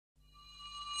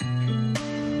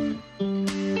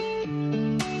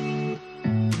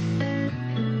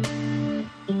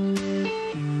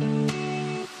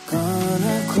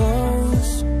Gonna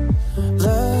close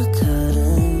the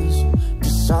curtains,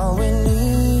 'cause all we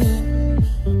need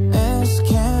is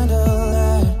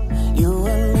candlelight, you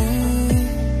and me,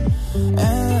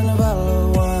 and a bottle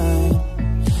of wine.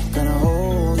 Gonna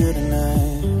hold you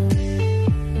tonight.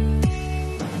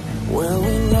 Well,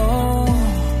 we know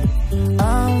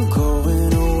I'm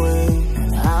going away,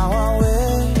 and how I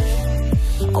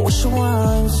wish it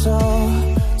weren't so.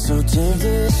 So take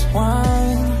this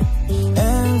wine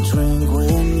and drink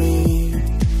with me.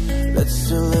 Let's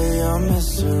delay our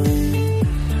misery.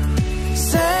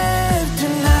 Save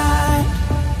tonight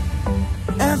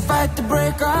and fight the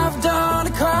break of dawn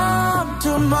to come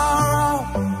tomorrow.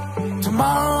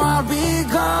 Tomorrow I'll be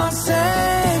gone.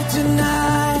 Save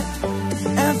tonight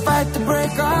and fight the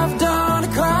break of dawn to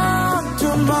come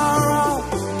tomorrow.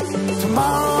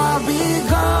 Tomorrow I'll be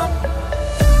gone.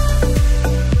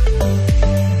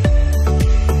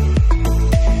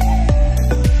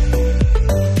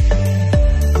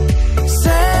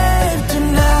 Save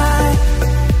tonight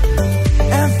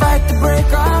and fight the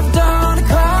break of dawn to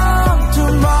come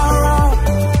tomorrow.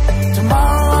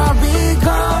 Tomorrow I'll be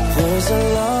gone. There's a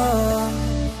love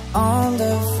on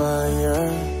the fire,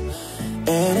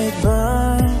 and it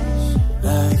burns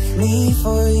like me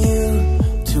for you.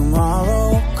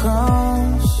 Tomorrow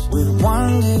comes with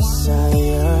one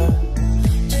desire,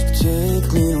 to take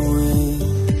me away.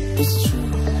 It's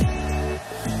true,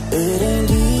 it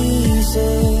ain't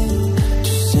easy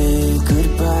to say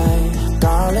goodbye.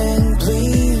 Darling,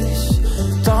 please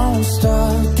don't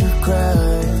start to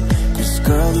cry, 'cause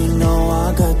girl, you know I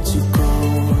got to go.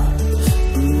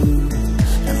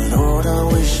 And Lord, I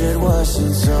wish it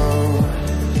wasn't so.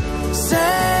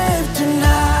 Save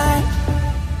tonight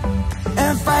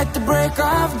and fight the break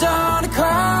of dawn to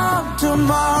come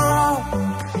tomorrow.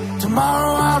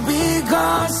 Tomorrow I'll be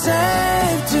gone.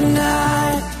 Save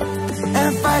tonight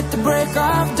and fight the break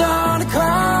of dawn to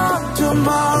come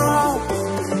tomorrow.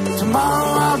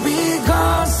 Tomorrow I'll be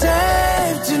gone.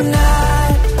 Save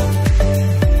tonight.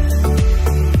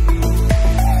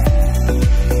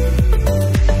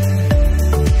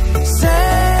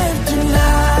 Save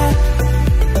tonight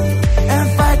and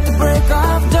fight the break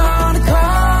of dawn to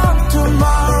come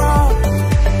tomorrow.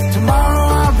 Tomorrow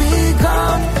I'll be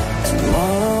gone.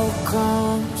 Tomorrow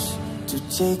comes to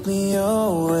take me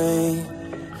away.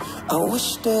 I wish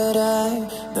that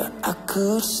I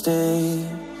could stay.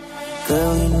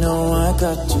 Girl, you know I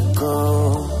got to go.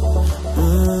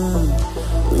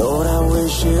 Lord, I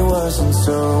wish it wasn't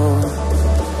so.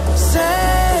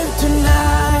 Save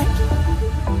tonight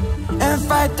and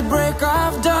fight the break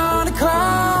of dawn to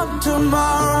come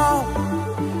tomorrow.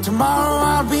 Tomorrow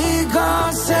I'll be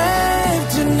gone. Save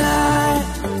tonight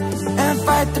and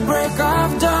fight the break of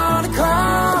dawn to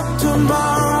come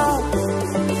tomorrow.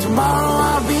 Tomorrow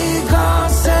I'll be gone.